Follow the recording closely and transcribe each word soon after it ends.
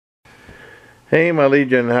Hey, my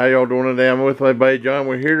Legion, how y'all doing today? I'm with my buddy John.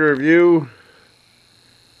 We're here to review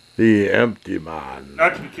The Empty Man.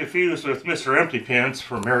 Not to be confused with Mr. Empty Pants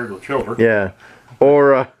from Married with Children. Yeah.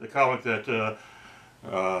 Or, the comic that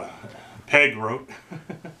Peg wrote.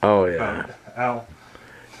 Oh, yeah. Al.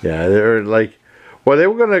 Yeah, they're like, well, they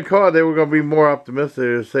were going to be more optimistic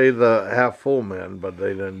to say the half full man, but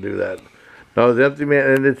they didn't do that. No, The Empty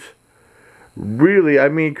Man, and it's really, I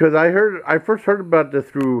mean, because I first heard about this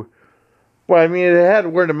through, well, I mean, it had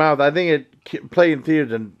word of mouth. I think it played in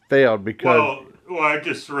theaters and failed because... Well, I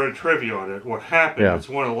just read trivia on it. What happened, it's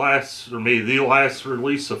one of the last, or maybe the last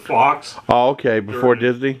release of Fox. Oh, okay, before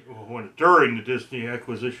Disney? During the Disney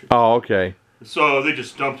acquisition. Oh, okay. So they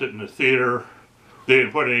just dumped it in the theater. They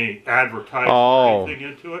didn't put any advertising or anything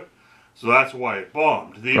into it. So that's why it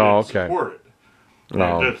bombed. They didn't support it. And it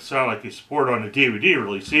doesn't sound like they support it on the DVD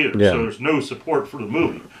release either. Yeah. So there's no support for the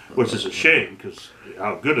movie, which is a shame because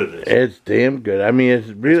how good it is. It's damn good. I mean, it's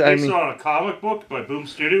really... It's based on a comic book by Boom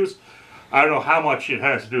Studios. I don't know how much it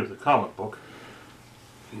has to do with the comic book.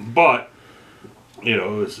 But, you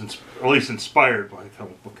know, it's at least inspired by the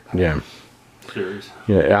comic book series.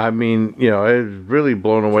 Yeah, I mean, you know, it's really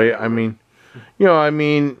blown away. I mean, you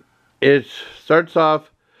know, it starts off...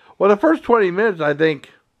 Well, the first 20 minutes, I think...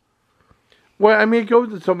 Well, I mean, it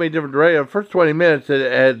goes in so many different directions. The first 20 minutes,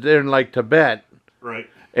 they're in, like, Tibet. Right.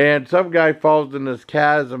 And some guy falls in this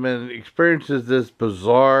chasm and experiences this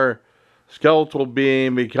bizarre skeletal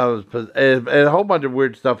being, and a whole bunch of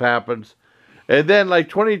weird stuff happens. And then, like,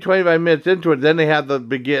 25 minutes into it, then they have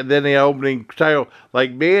the opening title.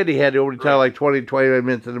 Like, Mandy had the opening title, like, 25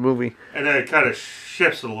 minutes in the movie. And then it kind of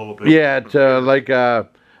shifts a little bit. Yeah, to, like, a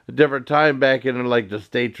different time back in, like, the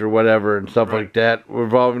States or whatever and stuff like that,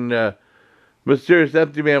 involving... Mysterious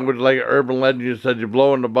Empty Man with like an urban legend. You said you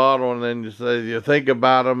blow in the bottle and then you think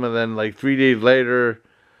about him, and then like 3 days later,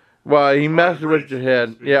 well, he messes with your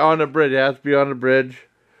head. Yeah, on the bridge. It has to be on the bridge.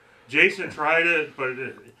 Jason tried it, but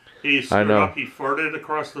he screwed up. He farted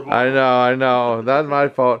across the bottle. I know. That's my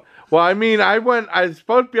fault. Well, I mean, I was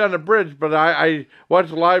supposed to be on the bridge, but I watched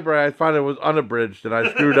the library. I found it was unabridged, and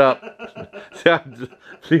I screwed up.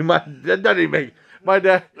 See, that doesn't even make my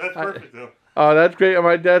dad. That's perfect though. Oh, that's great. And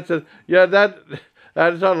my dad says, yeah, that's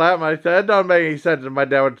not laughing. I said, that don't make any sense. And my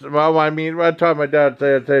dad would, well, I mean, one time my dad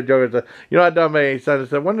would say a joke, I said, you know, that don't make any sense. I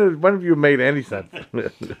said, when have you made any sense?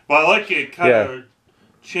 Well, I like it kind of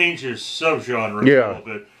changes subgenres a little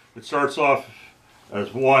bit. It starts off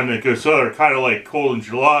as one, it goes to other, kind of like Cold in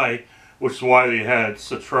July, which is why they had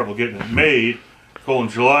such trouble getting it made. Cold in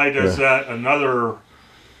July does that. Another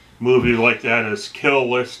movie like that is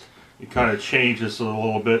Kill List. It kind of changes it a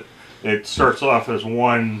little bit. It starts off as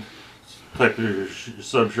one type of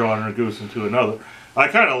subgenre and goes into another. I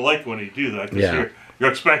kind of like when they do that because you're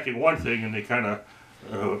expecting one thing and they kind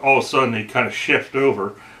of all of a sudden they kind of shift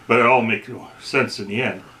over, but it all makes sense in the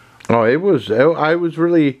end. Oh, I was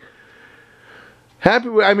really happy.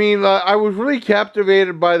 I mean, I was really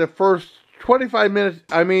captivated by the first 25 minutes.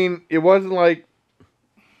 I mean, it wasn't like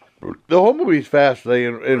the whole movie's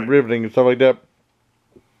fascinating and riveting and stuff like that.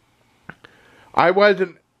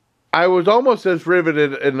 I was almost as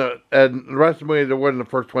riveted in the rest of the movie as it was in the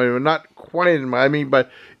first 20 minutes. Not quite, but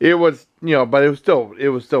it was, you know, but it was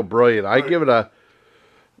still brilliant. I give it a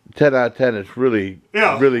 10 out of 10. It's really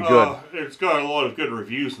good. It's got a lot of good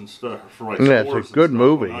reviews and stuff for like it's a good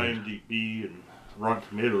movie. On IMDb and Rotten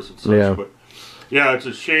Tomatoes and such. But yeah, it's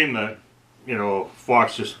a shame that, you know,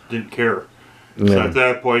 Fox just didn't care. So at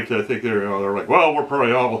that point, I think they're like, well, we're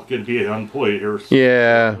probably all going to be unemployed here.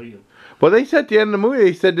 Well, they said at the end of the movie,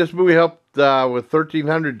 they said this movie helped with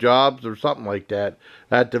 1,300 jobs or something like that.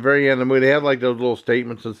 At the very end of the movie, they had like those little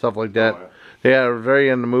statements and stuff like that. They had at the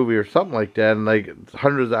very end of the movie or something like that, and like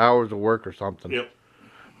hundreds of hours of work or something. Yep.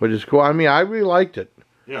 Which is cool. I mean, I really liked it.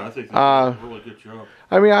 Yeah, I think they did a really good job.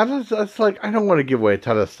 I mean, it's like, I don't want to give away a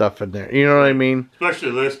ton of stuff in there. You know what I mean?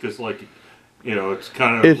 Especially this, because like, you know, it's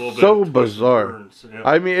kind of a little bit so bizarre.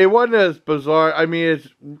 I mean, it wasn't as bizarre. I mean,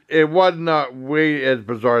 it was not way as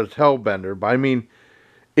bizarre as Hellbender, but I mean,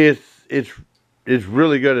 it's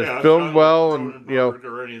really good. It's filmed well, and you know,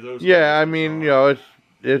 I mean, you know,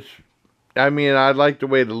 it's. I mean, I like the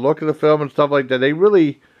way the look of the film and stuff like that. They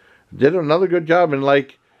really did another good job, and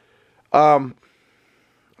like, I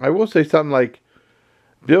will say something like,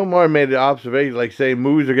 Bill Maher made the observation, like saying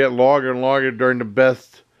movies are getting longer and longer during the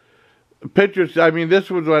best pictures. I mean,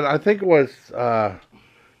 this was when I think it was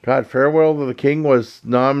Farewell to the King was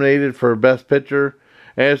nominated for Best Picture,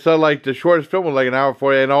 and so like the shortest film was like an hour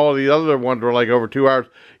 40, and all the other ones were like over 2 hours.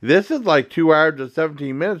 This is like 2 hours and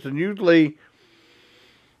 17 minutes, and usually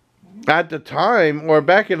at the time, or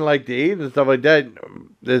back in like the 80s and stuff like that,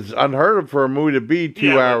 it's unheard of for a movie to be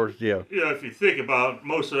 2 hours. Yeah. Yeah, if you think about it,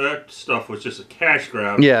 most of that stuff was just a cash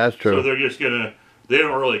grab. Yeah, that's true. So they're just gonna, they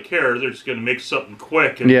don't really care. They're just gonna make something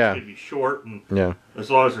quick and it's gonna be short. And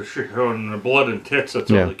as long as they're showing the blood and tits,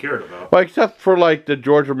 that's all they cared about. Well, except for like the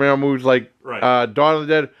George Romero movies, like Dawn of the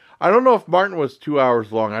Dead. I don't know if Martin was 2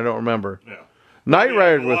 hours long. I don't remember. Yeah. Knight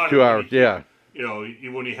Rider was 2 hours. You know,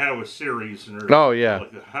 when you have a series and like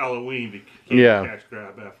the Halloween became a cash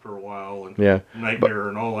grab after a while, and Nightmare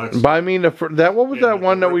and all that stuff. But I mean, what was that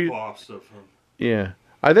one that we?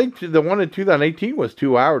 I think the one in 2018 was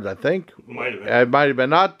 2 hours. I think might have been. It might have been.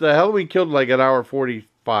 Not the Halloween Killed like an hour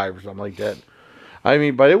 45 or something like that. I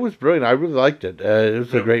mean, but it was brilliant. I really liked it. It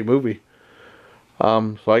was a great movie.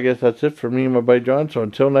 So I guess that's it for me and my buddy John. So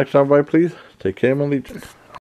until next time, everybody, please take care, my legion.